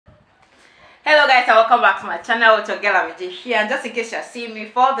Hello guys and welcome back to my channel with your girl Amije here, and just in case you're seeing me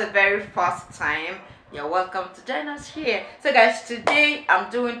for the very first time, you're welcome to join us here. So guys, today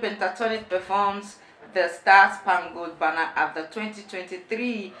I'm doing Pentatonix performs the Star Spangled banner at the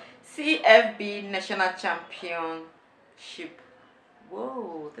 2023 CFB National Championship.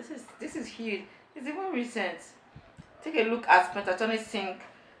 Whoa, this is huge. It's even recent. Take a look at Pentatonix sing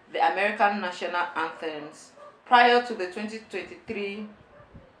the American national anthems prior to the 2023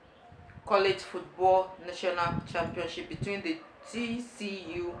 College Football National Championship between the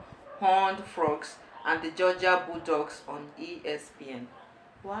TCU Horned Frogs and the Georgia Bulldogs on ESPN.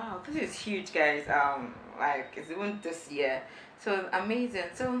 Wow, this is huge, guys. Like it's even this year, so amazing.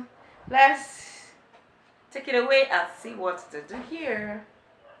 So let's take it away and see what to do here.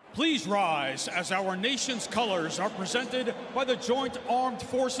 Please rise as our nation's colors are presented by the Joint Armed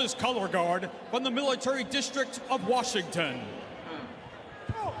Forces Color Guard from the Military District of Washington.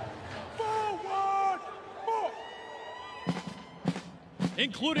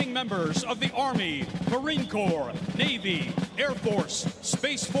 Including members of the Army, Marine Corps, Navy, Air Force,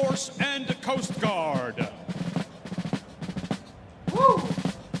 Space Force, and Coast Guard. Woo!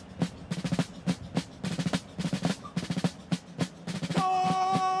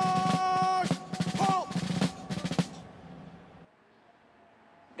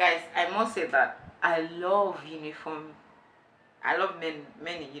 Guys, I must say that I love uniform. I love men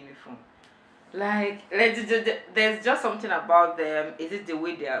in uniform. Like there's just something about them. Is it the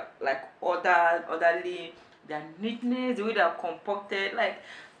way they are like orderly, their neatness, the way they are compacted, like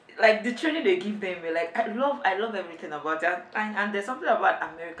the training they give them. Like I love everything about it. And there's something about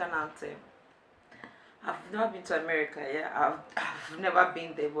American anthem. I've never been to America, yeah. I've never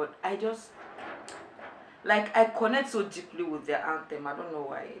been there, but I just like I connect so deeply with their anthem. I don't know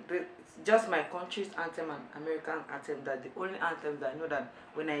why. It's just my country's anthem and American anthem that the only anthem that I know that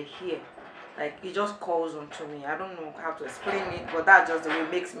when I hear, like it just calls onto me. I don't know how to explain it, but that's just the way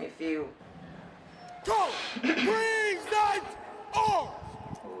it makes me feel. Go! Green Knight on!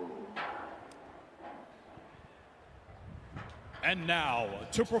 And now,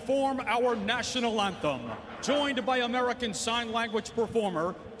 to perform our national anthem, joined by American Sign Language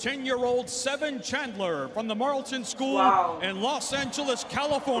performer, 10-year-old Seven Chandler from the Marlton School in Los Angeles,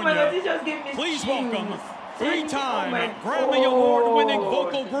 California. Oh God, please welcome three-time Grammy Award-winning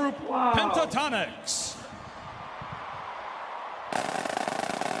vocal group, Pentatonix.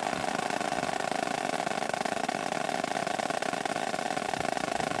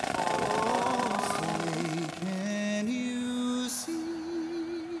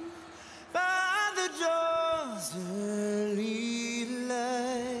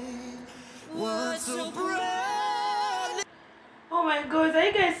 Oh my God, are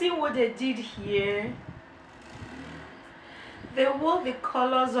you guys seeing what they did here? They wore the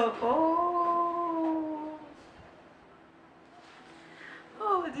colors of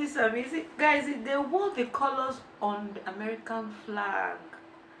this is amazing, guys. They wore the colors on the American flag.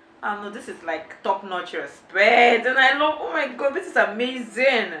 I know this is like top-notch respect, and I love. Oh my God, this is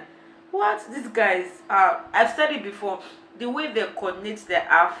amazing. What these guys are, I've said it before, the way they coordinate their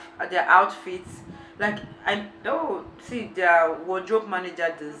outfits. Like I know, see, their wardrobe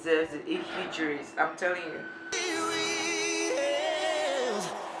manager deserves a huge raise. I'm telling you.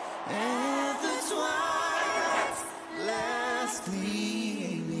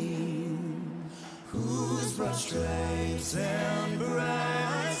 Stripes and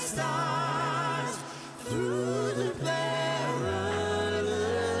bright stars through the perilous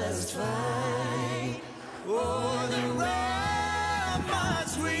fight. Oh, the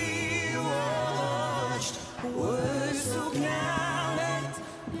ramparts we watched were so gallant,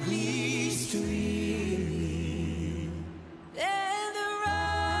 pleased to lead. And the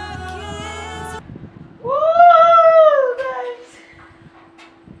rockets. Woo, guys!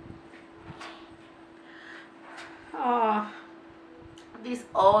 This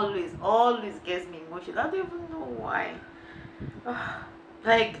always gets me emotional. I don't even know why.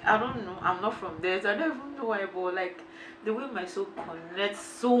 Like I don't know, I'm not from there, so I don't even know why, but like the way my soul connects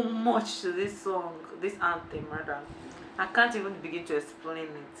so much to this song, this anthem rather, I can't even begin to explain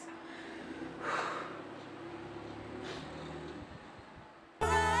it.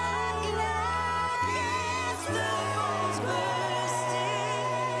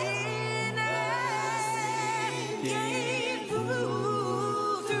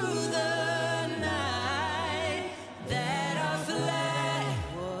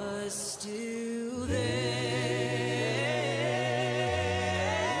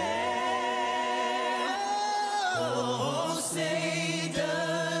 Say,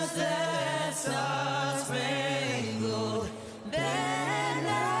 does that star spangled banner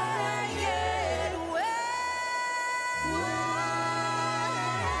yet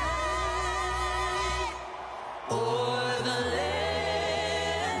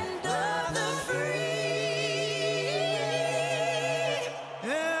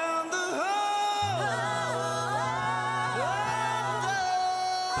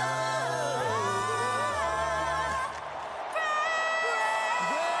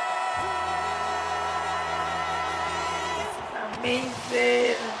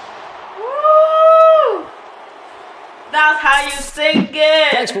amazing. Woo! That's how you sing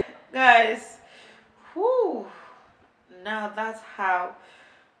it, guys. Woo! Now that's how.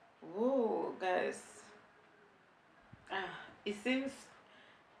 Woo, guys. It seems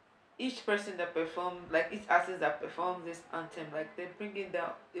each person that performed, like each artist that performs this anthem, like they bring in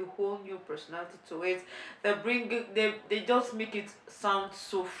a whole new personality to it. They bring it, they just make it sound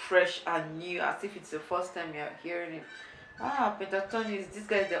so fresh and new, as if it's the first time you're hearing it. Pentatonix, these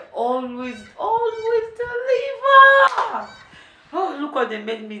guys, they always deliver. Oh, look what they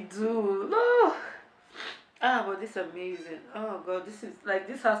made me do. No. But this is amazing. Oh god,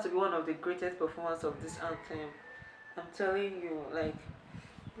 this has to be one of the greatest performances of this anthem. I'm telling you, like,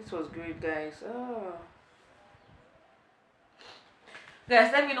 this was great, guys.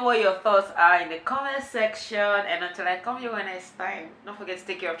 Guys, let me know what your thoughts are in the comment section, and until I come your next time, don't forget to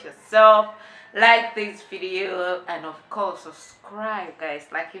take care of yourself, like this video, and of course subscribe, guys.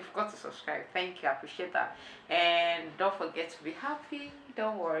 Like, you forgot to subscribe, thank you, I appreciate that. And don't forget to be happy.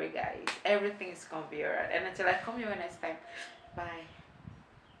 Don't worry, guys, everything is gonna be alright. And until I come your next time, bye.